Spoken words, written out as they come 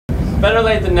Better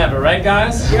late than never, right,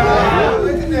 guys?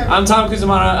 Yeah. I'm Tom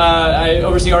Kuzumana. I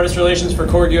oversee artist relations for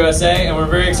KORG USA, and we're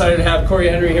very excited to have Cory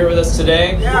Henry here with us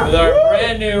today with our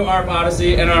brand new ARP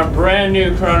Odyssey and our brand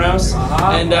new Kronos.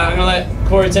 And I'm gonna let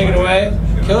Cory take it away.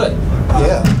 Kill it.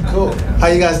 Yeah, cool. How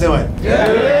you guys doing? Yeah.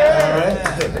 All right.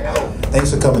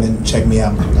 Thanks for coming and check me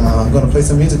out. I'm gonna play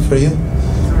some music for you.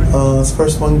 This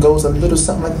first one goes a little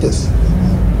something like this.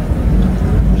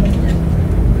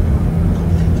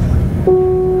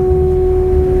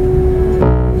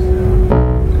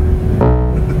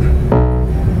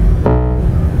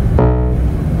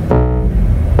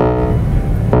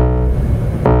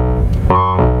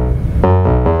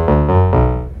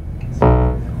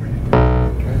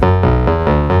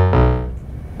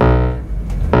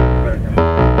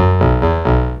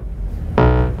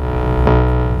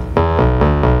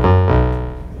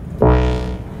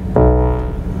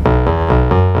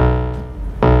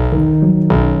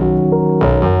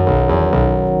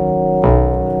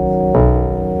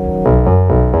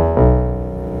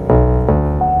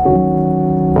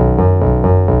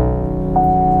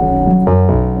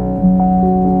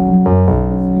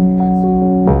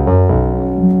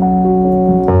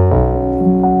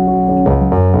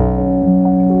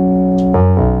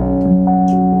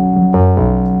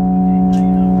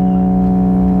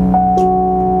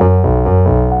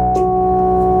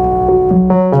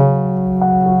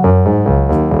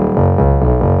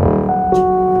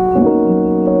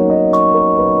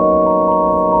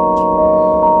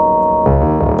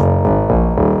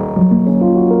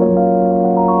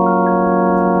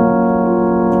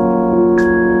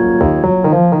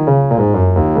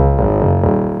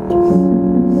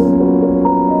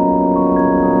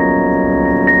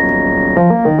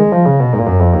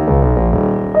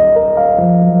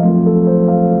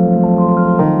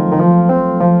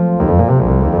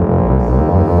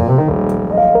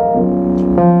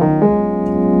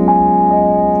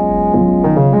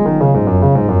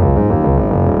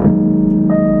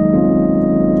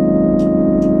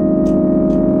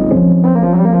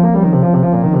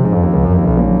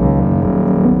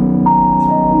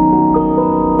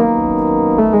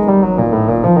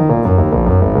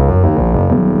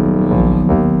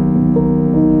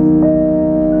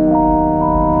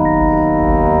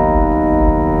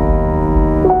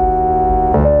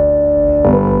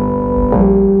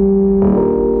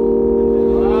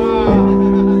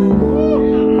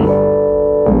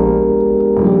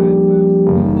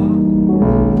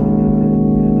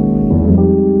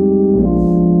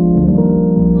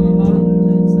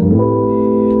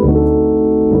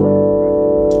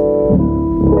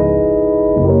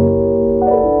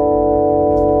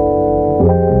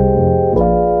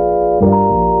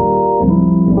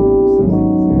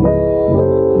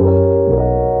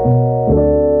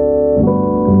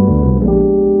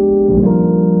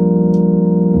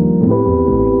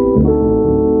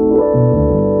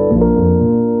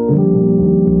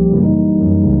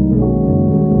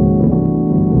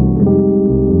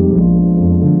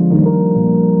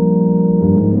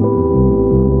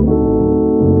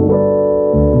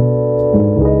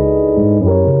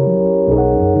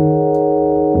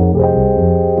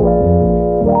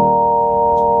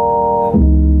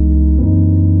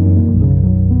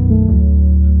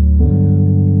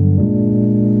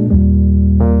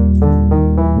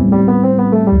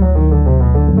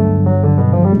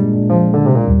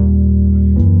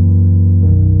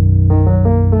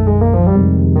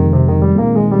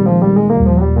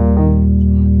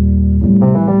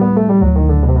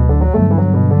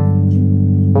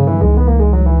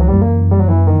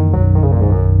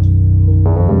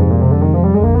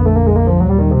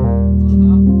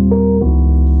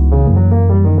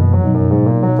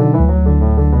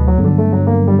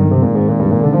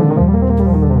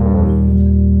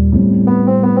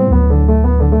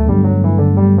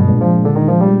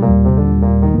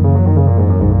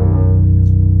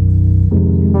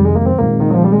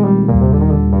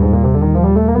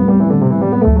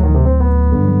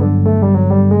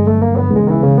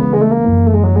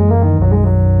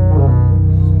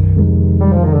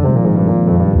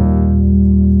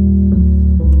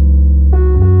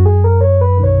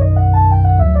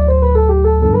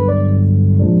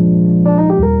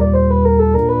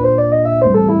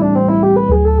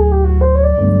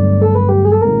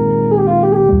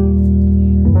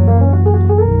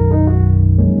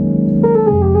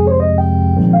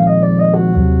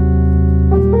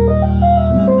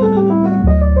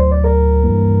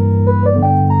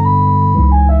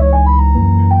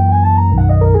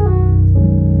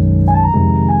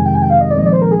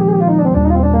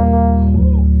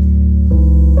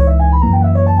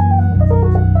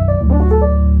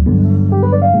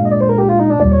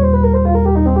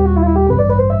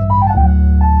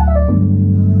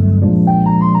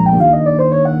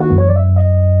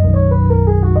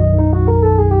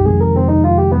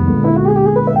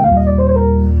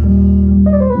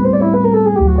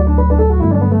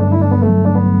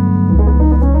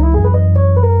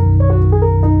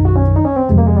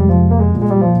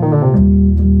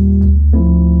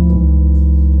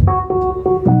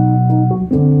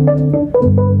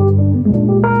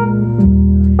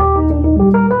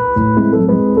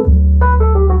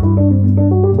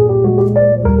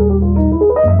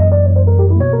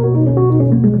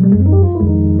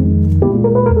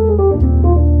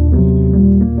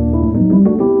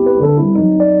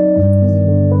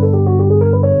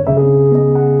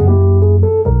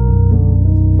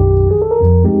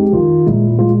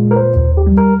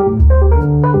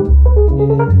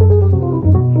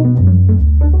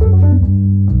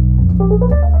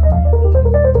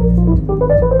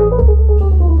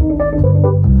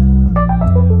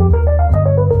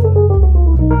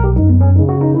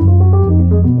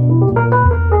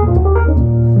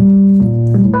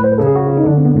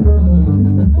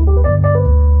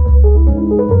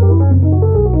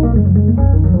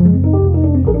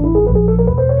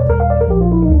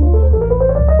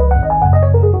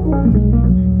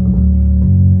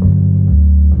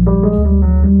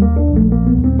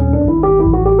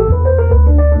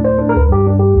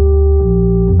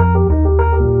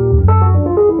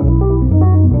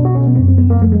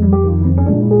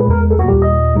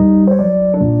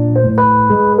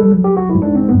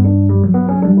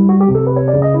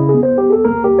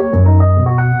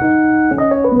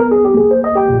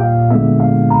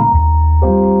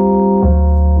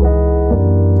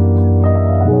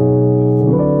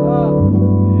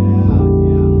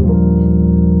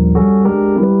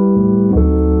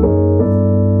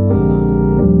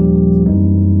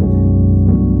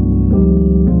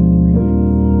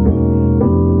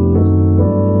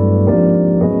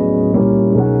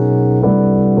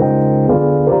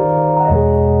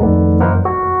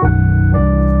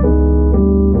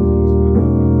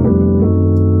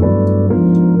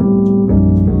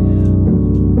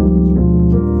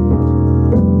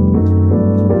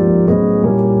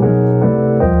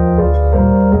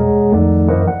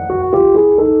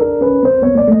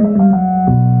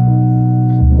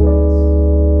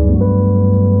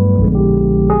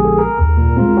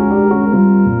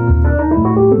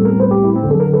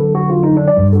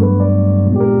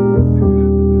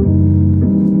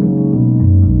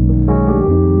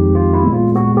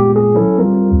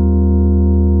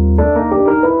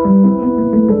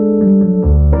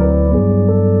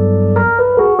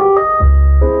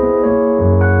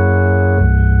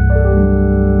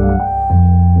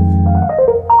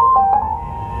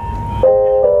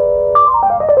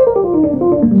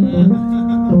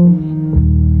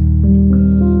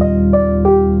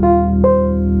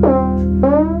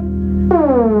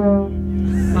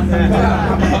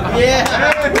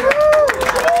 Yeah.